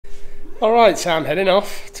Alright, so I'm heading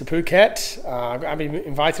off to Phuket. I've been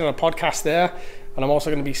invited on a podcast there, and I'm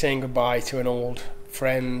also going to be saying goodbye to an old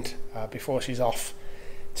friend before she's off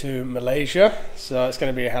to Malaysia. So it's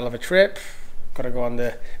going to be a hell of a trip. Got to go on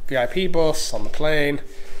the VIP bus, on the plane,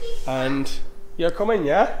 and you're coming,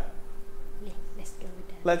 yeah? Let's go.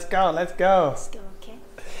 Let's go, let's go. Let's go, okay?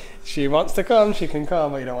 She wants to come, she can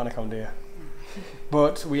come, but you don't want to come, do you?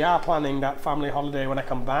 But we are planning that family holiday when I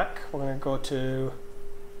come back. We're going to go to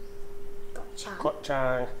Koh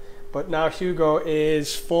Chang. But now Hugo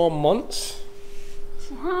is 4 months.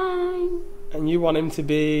 Hi. And you want him to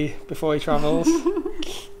be, before he travels,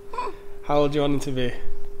 how old do you want him to be?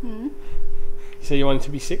 So you want him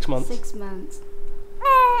to be 6 months? 6 months.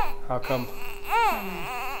 How come?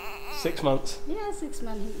 6 months? Yeah, 6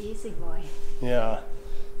 months, he's easy boy. Yeah.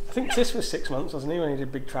 I think Tis was 6 months, wasn't he, when he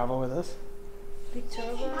did big travel with us? Big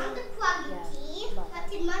travel?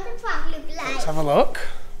 Let's have a look.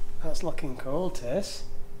 That's looking cool, Tis.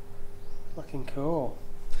 Looking cool.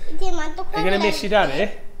 Are you going to miss your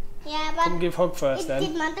daddy? Yeah, but come give hug first then.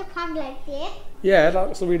 Did Mother Frog like this? Yeah, that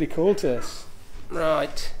looks really cool, Tis.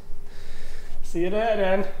 Right. See you there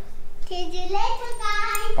then. See you later,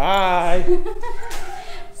 guys. Bye.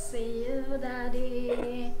 See you,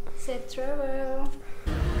 daddy. Safe travel.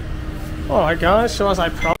 Alright guys, so as I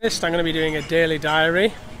promised, I'm going to be doing a daily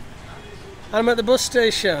diary. I'm at the bus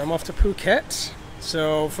station. I'm off to Phuket.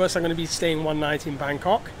 So first I'm going to be staying one night in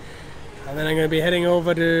Bangkok, and then I'm going to be heading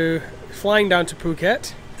over to, flying down to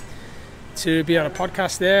Phuket to be on a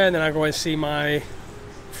podcast there, and then I go and see my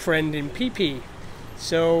friend in PP.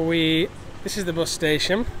 So this is the bus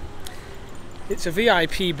station. It's a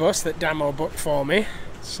VIP bus that Damo booked for me,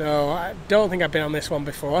 so I don't think I've been on this one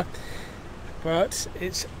before, but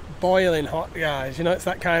it's boiling hot, guys. You know, it's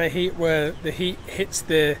that kind of heat where the heat hits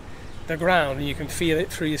the ground and you can feel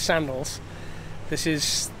it through your sandals. This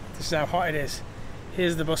is how hot it is.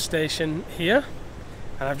 Here's the bus station here,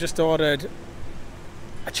 and I've just ordered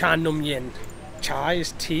a cha num yen. Cha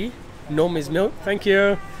is tea, num is milk, thank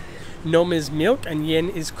you. Num is milk and yen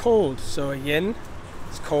is cold. So yen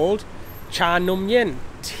is cold. Cha num yen,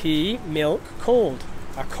 tea, milk, cold.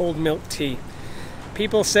 A cold milk tea.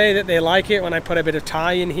 People say that they like it when I put a bit of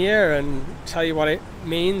Thai in here and tell you what it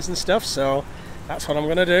means and stuff, so that's what I'm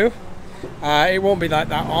going to do. It won't be like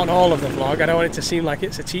that on all of the vlog. I don't want it to seem like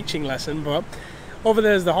it's a teaching lesson, but over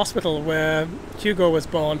there's the hospital where Hugo was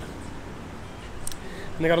born.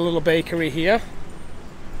 And they got a little bakery here.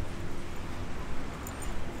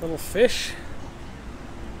 Little fish.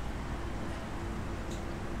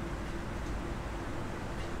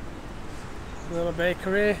 Little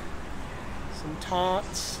bakery. Some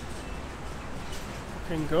tarts.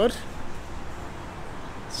 Looking good.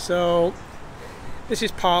 So this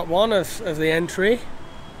is part one of the entry.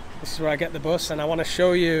 This is where I get the bus, and I want to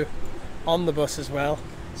show you on the bus as well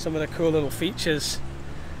some of the cool little features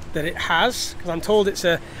that it has, because I'm told it's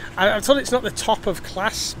not the top of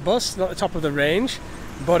class bus, not the top of the range,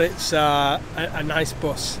 but it's a nice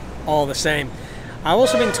bus all the same. I've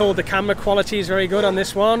also been told the camera quality is very good on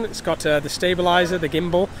this one. It's got the stabilizer, the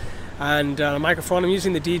gimbal, and a microphone. I'm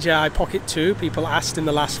using the DJI Pocket 2. People asked in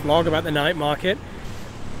the last vlog about the night market.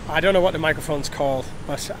 I don't know what the microphone's called,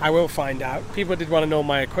 but I will find out. People did want to know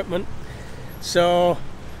my equipment. So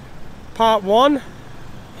part one,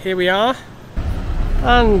 here we are,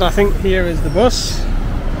 and I think here is the bus.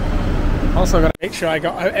 Also got to make sure I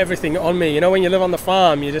got everything on me. You know, when you live on the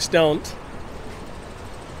farm, you just don't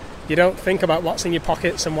think about what's in your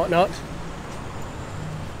pockets and whatnot.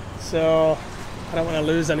 So I don't want to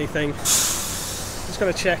lose anything. Just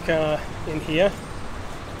got to check in here.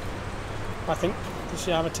 I think, does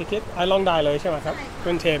she have a ticket? I long die lo,ใช่ไหมครับ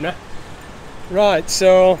คุณเทมนะ Right,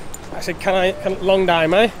 so I said, can long die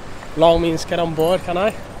ไหม Long means get on board, can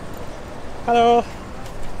I? Hello.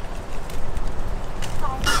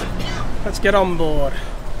 Let's get on board.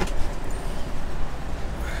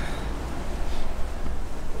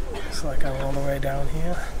 Looks like I'm all the way down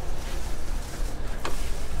here.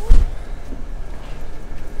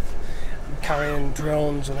 I'm carrying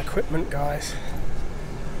drones and equipment, guys.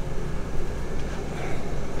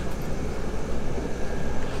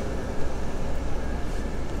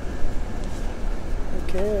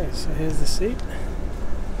 Okay, so here's the seat.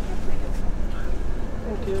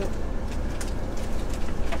 Thank you.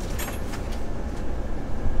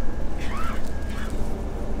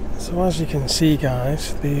 So as you can see,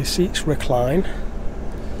 guys, the seats recline.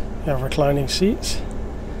 You have reclining seats,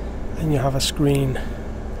 and you have a screen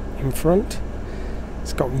in front.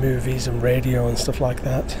 It's got movies and radio and stuff like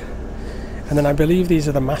that. And then I believe these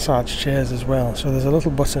are the massage chairs as well. So there's a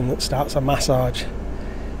little button that starts a massage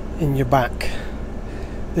in your back.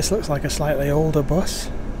 This looks like a slightly older bus,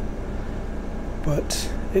 but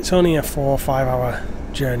it's only a 4 or 5 hour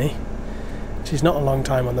journey, which is not a long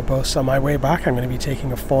time on the bus. On my way back I'm going to be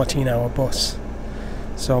taking a 14-hour bus,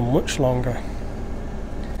 so much longer.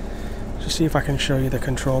 Just see if I can show you the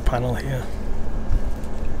control panel here.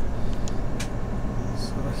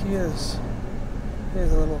 So here's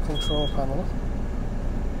a little control panel,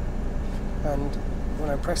 and when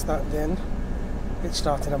I pressed that in, it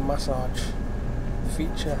started a massage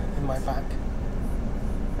feature in my back.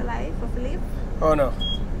 Slide for Philip. Oh no.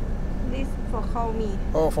 This for call me.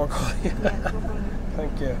 Oh, for call. Yeah, for call me.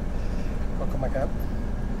 Thank you. Welcome back up.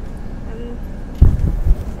 And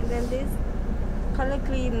then this color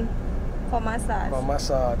green for massage. For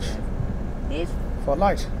massage. This For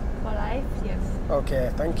light. for life. Yes.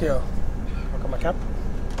 Okay, thank you. Welcome back up.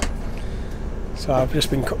 So I've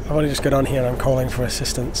only just got on here and I'm calling for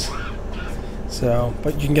assistance. So,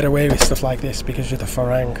 but you can get away with stuff like this because you're the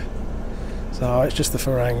Farang. So it's just the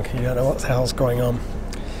Farang. You don't know what the hell's going on.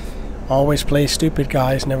 Always play stupid,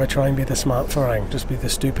 guys. Never try and be the smart Farang. Just be the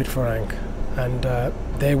stupid Farang, and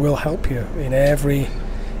they will help you in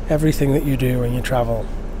everything that you do when you travel.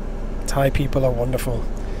 Thai people are wonderful.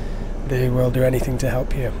 They will do anything to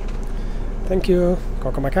help you. Thank you.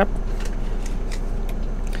 Kokomakap.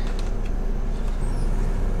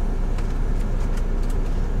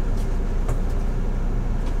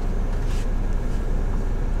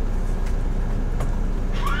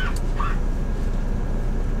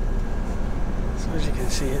 As you can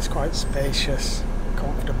see, it's quite spacious,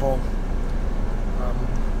 comfortable.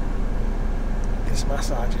 This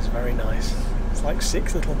massage is very nice. It's like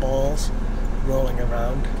 6 little balls rolling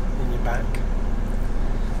around in your back.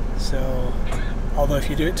 So, although if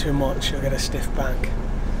you do it too much, you'll get a stiff back.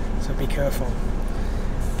 So be careful.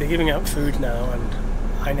 They're giving out food now, and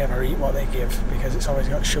I never eat what they give because it's always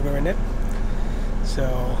got sugar in it.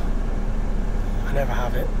 So I never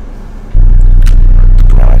have it.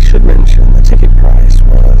 Now I should mention the ticket price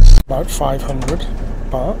was about 500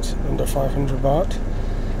 baht, under 500 baht,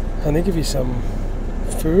 and they give you some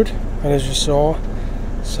food, and as you saw,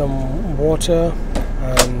 some water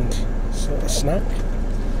and a snack.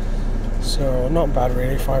 So not bad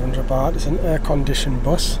really, 500 baht. It's an air-conditioned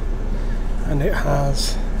bus, and it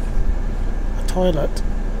has a toilet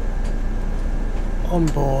on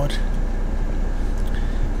board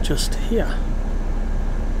just here.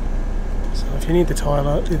 So if you need the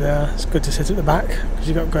toilet, you're there. It's good to sit at the back because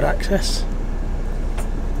you've got good access.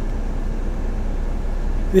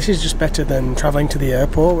 This is just better than travelling to the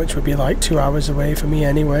airport, which would be like 2 hours away for me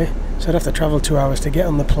anyway. So I'd have to travel 2 hours to get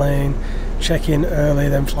on the plane, check in early,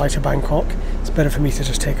 then fly to Bangkok. It's better for me to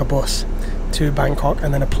just take a bus to Bangkok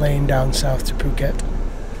and then a plane down south to Phuket.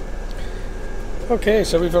 Okay,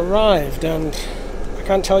 so we've arrived, and I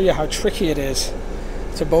can't tell you how tricky it is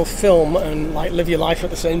to both film and like live your life at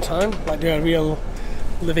the same time, like do a real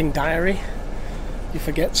living diary. You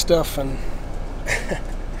forget stuff and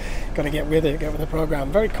got to get with it, get with the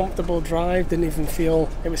program. Very comfortable drive, didn't even feel,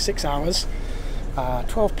 it was 6 hours, £12,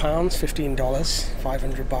 $15,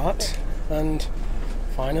 500 baht, and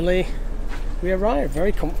finally we arrived.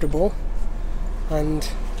 Very comfortable, and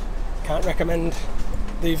can't recommend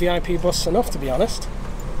the VIP bus enough, to be honest.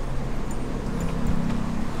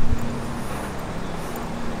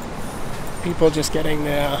 People just getting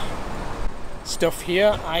their stuff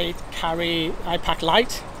here. I pack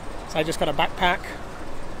light, so I just got a backpack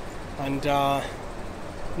and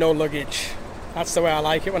no luggage. That's the way I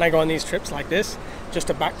like it when I go on these trips like this, just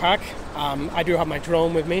a backpack. I do have my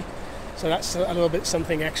drone with me, so that's a little bit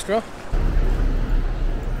something extra.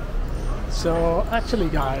 So actually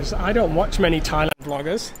guys, I don't watch many Thailand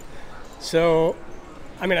vloggers, so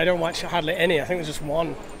I mean I don't watch hardly any. I think there's just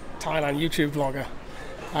one Thailand YouTube vlogger.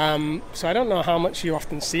 So I don't know how much you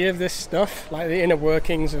often see of this stuff, like the inner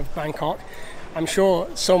workings of Bangkok. I'm sure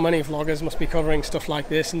so many vloggers must be covering stuff like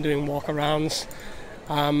this and doing walkarounds.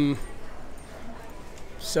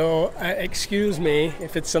 So excuse me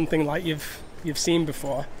if it's something like you've seen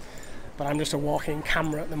before, but I'm just a walking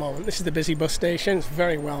camera at the moment. This is the busy bus station. It's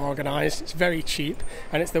very well organized, it's very cheap,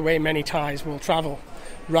 and it's the way many Thais will travel,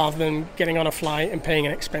 rather than getting on a flight and paying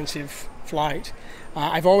an expensive flight.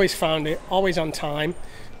 I've always found it always on time,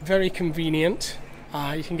 very convenient.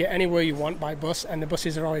 You can get anywhere you want by bus, and the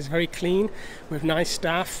buses are always very clean with nice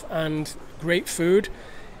staff and great food.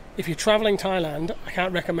 If you're traveling Thailand, I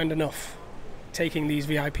can't recommend enough taking these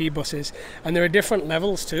VIP buses, and there are different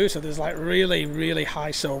levels too. So there's like really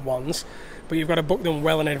high so ones, but you've got to book them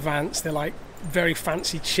well in advance. They're like very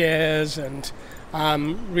fancy chairs and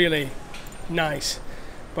really nice,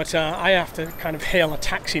 but I have to kind of hail a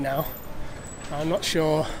taxi now. I'm not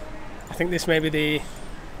sure. I think this may be the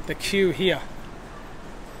the queue here.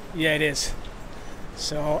 Yeah, it is.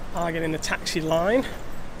 So I'll get in the taxi line,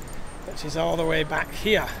 which is all the way back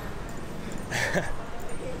here.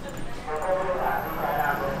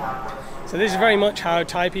 So this is very much how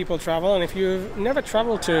Thai people travel, and if you've never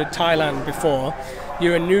traveled to Thailand before,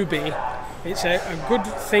 you're a newbie, it's a good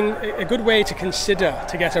thing, a good way to consider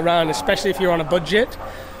to get around, especially if you're on a budget.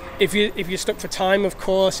 If you're stuck for time, of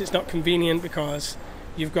course, it's not convenient because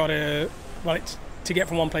you've got to, well, to get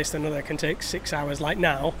from one place to another it can take 6 hours. Like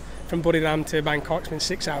now, from Buriram to Bangkok, it's been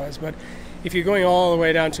 6 hours. But if you're going all the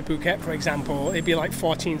way down to Phuket, for example, it'd be like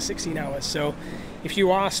 14, 16 hours. So if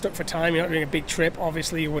you are stuck for time, you're not doing a big trip,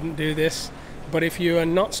 obviously you wouldn't do this. But if you are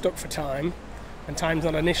not stuck for time, and time's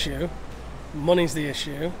not an issue, money's the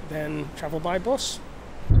issue, then travel by bus.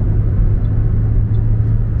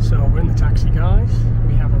 So we're in the taxi, guys.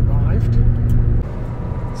 We have arrived.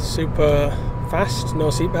 Super fast, no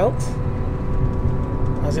seatbelt,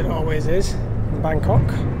 as it always is in Bangkok.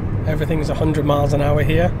 Everything's 100 miles an hour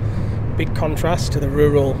here. Big contrast to the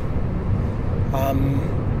rural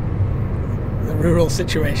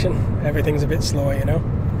situation. Everything's a bit slower, you know.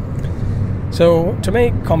 So to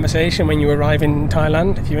make conversation when you arrive in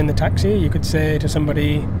Thailand, if you're in the taxi, you could say to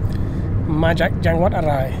somebody, "Majak Jangwat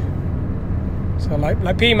Arai." So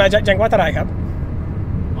like P Majak Jangwat Arai Kap?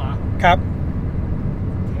 Kap?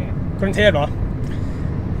 Grunthep, heรอ?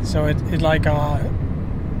 So it's like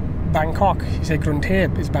Bangkok. You say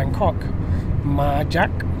Grunthep is Bangkok.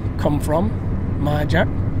 Majak, come from. Majak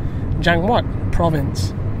Jangwat,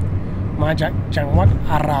 province. Majak Jangwat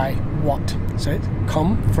Arai, what? So it's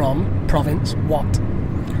come from province what?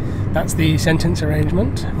 That's the sentence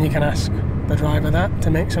arrangement. You can ask the driver that to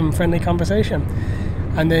make some friendly conversation.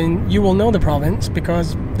 And then you will know the province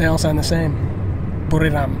because they all sound the same.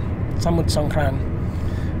 Buriram, Samut Songkran,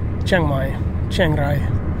 Chiang Mai, Chiang Rai.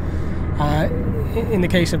 In the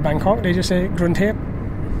case of Bangkok, they just say Grunthep.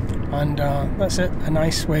 And that's it, a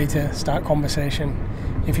nice way to start conversation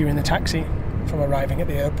if you're in the taxi from arriving at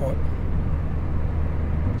the airport.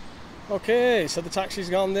 Okay, so the taxi's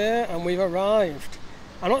gone there and we've arrived.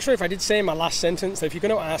 I'm not sure if I did say in my last sentence that if you're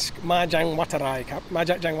going to ask Majang Watarai Kap,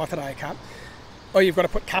 Majak Jang Watarai Kap, oh, you've got to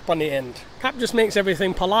put Kap on the end. Kap just makes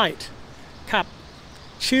everything polite. Kap,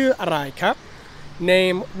 Chư Arai Kap,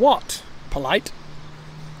 name what? Polite.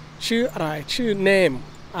 Chư Arai, Chư name,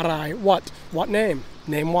 Arai what? What name?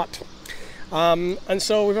 Name what? And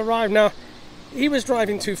so we've arrived now. He was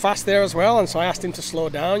driving too fast there as well, and so I asked him to slow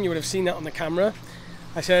down. You would have seen that on the camera.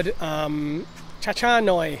 I said, cha-cha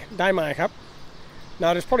noi, dai mai kap.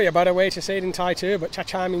 Now there's probably a better way to say it in Thai too, but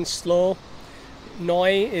cha-cha means slow.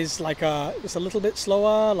 Noi is like it's a little bit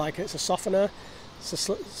slower, like it's a softener. It's a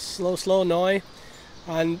slow noi.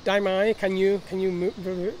 And dai mai, can you move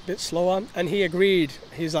a bit slower? And he agreed.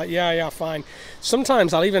 He's like, yeah, fine.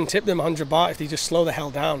 Sometimes I'll even tip them 100 baht if they just slow the hell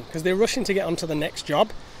down, because they're rushing to get onto the next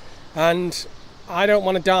job. And I don't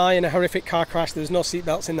want to die in a horrific car crash. There's no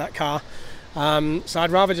seatbelts in that car. So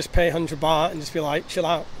I'd rather just pay 100 baht and just be like, chill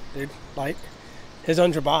out, dude. Like, here's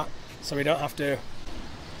 100 baht, so you don't have to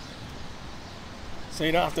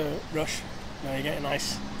rush. No, you get a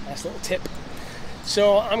nice little tip.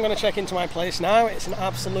 So I'm going to check into my place now. It's an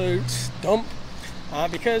absolute dump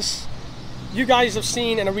because you guys have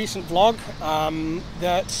seen in a recent vlog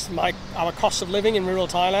that our cost of living in rural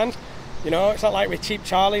Thailand. You know, it's not like we're cheap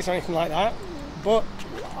Charlies or anything like that, but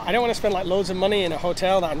I don't want to spend like loads of money in a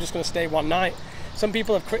hotel that I'm just going to stay one night. Some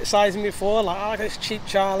people have criticised me before, like, oh, this cheap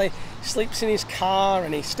Charlie, he sleeps in his car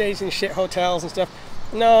and he stays in shit hotels and stuff.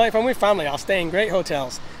 No, if I'm with family, I'll stay in great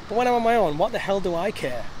hotels. But when I'm on my own, what the hell do I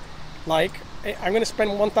care? Like, I'm going to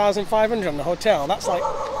spend 1,500 on the hotel. That's like...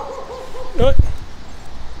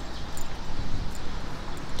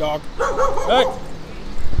 Dog. Hey.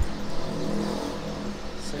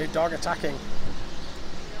 See, dog attacking.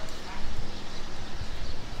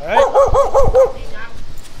 Hey.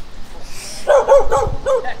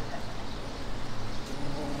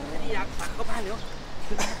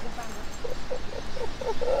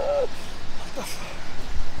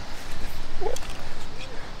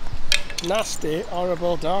 Nasty,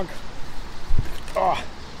 horrible dog. Oh.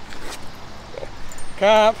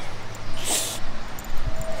 Cap.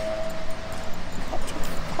 What the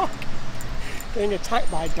fuck? Getting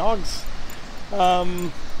attacked by dogs.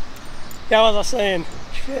 Yeah, what was I saying?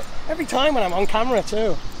 Shit. Every time when I'm on camera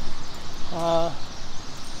too.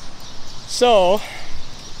 So,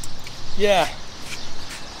 yeah.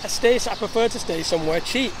 I prefer to stay somewhere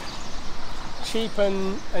cheap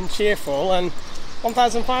and cheerful, and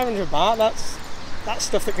 1,500 baht, that's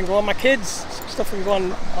stuff that can go on my kids, stuff that can go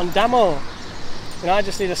on Damo. You know, I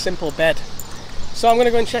just need a simple bed. So I'm going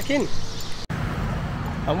to go and check in.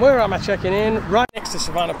 And where am I checking in? Right next to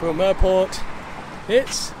Suvarnabhumi Airport.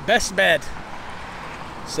 It's Best Bed.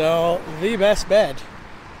 So the Best Bed.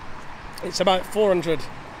 It's about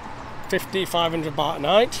 450, 500 baht a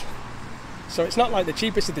night. So it's not like the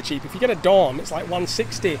cheapest of the cheap. If you get a dorm, it's like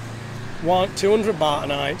 160, 200 baht a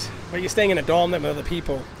night. But you're staying in a dorm then with other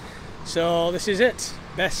people. So this is it.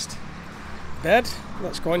 Best Bed.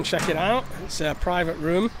 Let's go and check it out. It's a private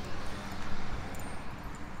room.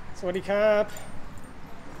 Sawadee Krab.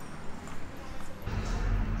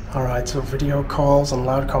 Alright, so video calls and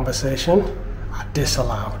loud conversation are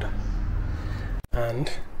disallowed.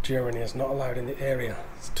 And Germany is not allowed in the area.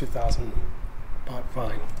 It's 2,000 baht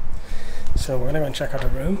fine. So we're going to go and check out a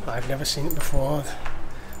room. I've never seen it before,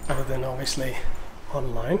 other than obviously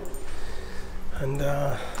online. And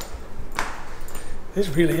this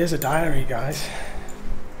really is a diary, guys.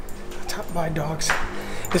 Attacked by dogs.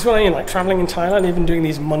 This is what I mean, like traveling in Thailand, even doing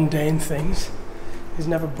these mundane things is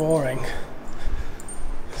never boring.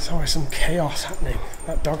 There's always some chaos happening.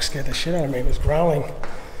 That dog scared the shit out of me. It was growling.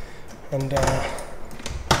 And I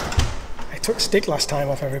took stick last time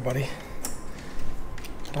off everybody.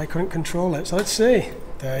 But I couldn't control it. So let's see.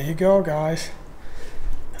 There you go, guys.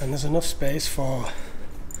 And there's enough space for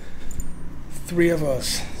 3 of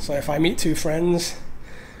us. So if I meet 2 friends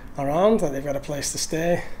around that they've got a place to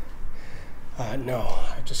stay, no,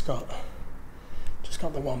 I've just got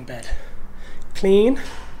the one bed. Clean,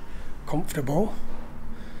 comfortable,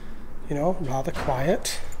 you know, rather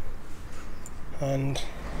quiet, and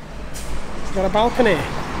it's got a balcony.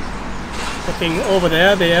 Looking over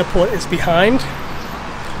there, the airport is behind.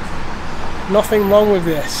 Nothing wrong with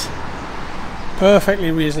this.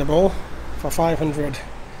 Perfectly reasonable for 500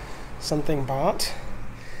 something baht.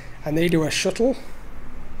 And they do a shuttle.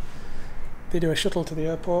 They do a shuttle to the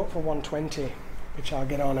airport for 120, which I'll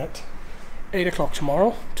get on at 8 o'clock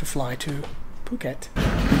tomorrow to fly to Phuket.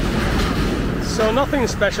 So nothing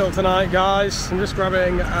special tonight, guys. I'm just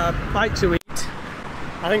grabbing a bite to eat.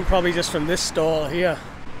 I think probably just from this stall here.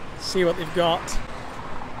 See what they've got.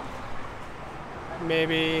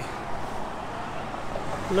 Maybe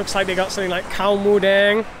looks like they got something like khao mu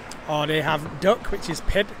dang, or they have duck, which is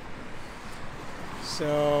pit.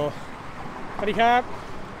 So, Sawadee Krab.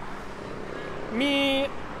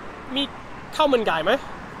 มีข้าวมันไก่ไหม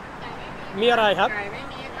มีอะไรครับ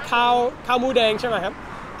ข้าวหมูแดงใช่ไหมครับ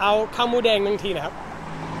เอาข้าวหมูแดง1 ทีนะครับ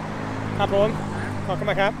ครับผมขอบคุณ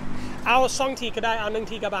มากครับเอา2 ทีก็ได้เอา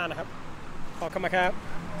1 ทีก็บ้านนะครับขอบคุณมากครับ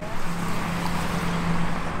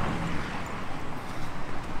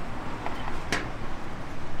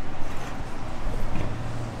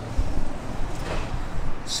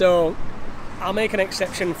So I'll make an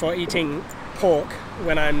exception for eating pork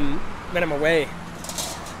when I'm away,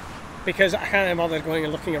 because I can't bother going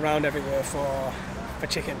and looking around everywhere for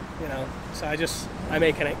chicken, you know. So I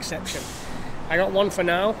make an exception. I got 1 for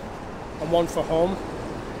now and 1 for home,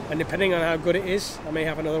 and depending on how good it is, I may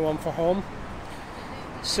have another 1 for home.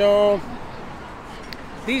 So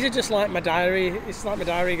these are just like my diary. It's like my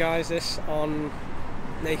diary, guys, this on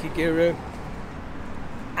Naked Guru.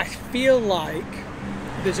 I feel like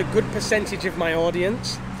there's a good percentage of my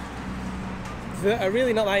audience that are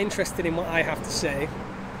really not that interested in what I have to say.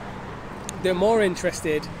 They're more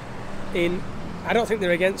interested in, I don't think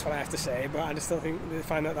they're against what I have to say, but I just don't think they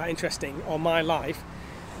find that interesting, or my life.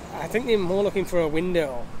 I think they're more looking for a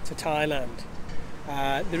window to Thailand.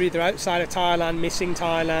 They're either outside of Thailand, missing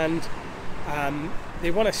Thailand.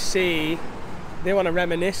 They want to see, they want to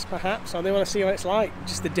reminisce perhaps, or they want to see what it's like,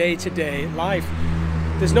 just the day-to-day life.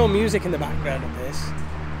 There's no music in the background of this.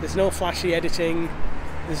 There's no flashy editing.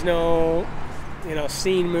 There's no, you know,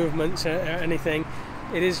 scene movements or anything.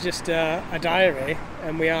 It is just a diary,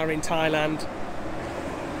 and we are in Thailand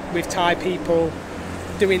with Thai people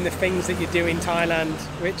doing the things that you do in Thailand,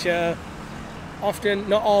 which are often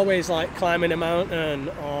not always like climbing a mountain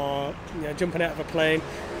or, you know, jumping out of a plane.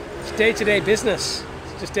 It's day-to-day business.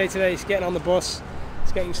 It's just day-to-day. It's getting on the bus.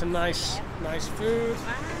 It's getting some nice food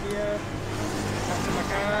here.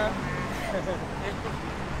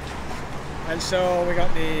 And so we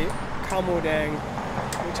got the khao mu dang,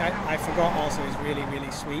 which I forgot also is really,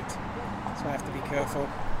 really sweet, so I have to be careful.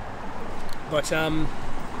 But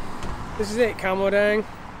this is it, khao mu dang,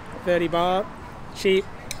 30 baht, cheap,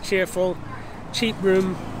 cheerful, cheap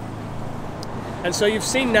room. And so you've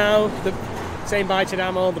seen now the saying bye to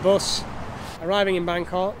Damo, the bus, arriving in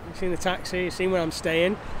Bangkok. You've seen the taxi, you've seen where I'm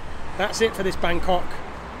staying. That's it for this Bangkok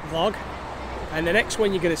vlog. And the next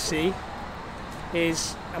one you're going to see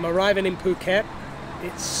is I'm arriving in Phuket.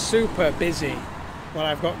 It's super busy what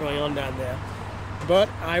I've got going on down there, but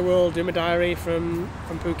I will do my diary from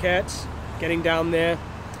Phuket, getting down there,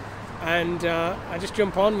 and I just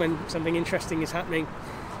jump on when something interesting is happening,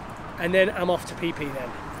 and then I'm off to PP then.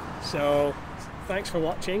 So thanks for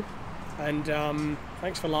watching, and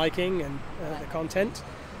thanks for liking and the content.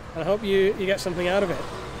 I hope you get something out of it.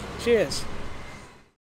 Cheers.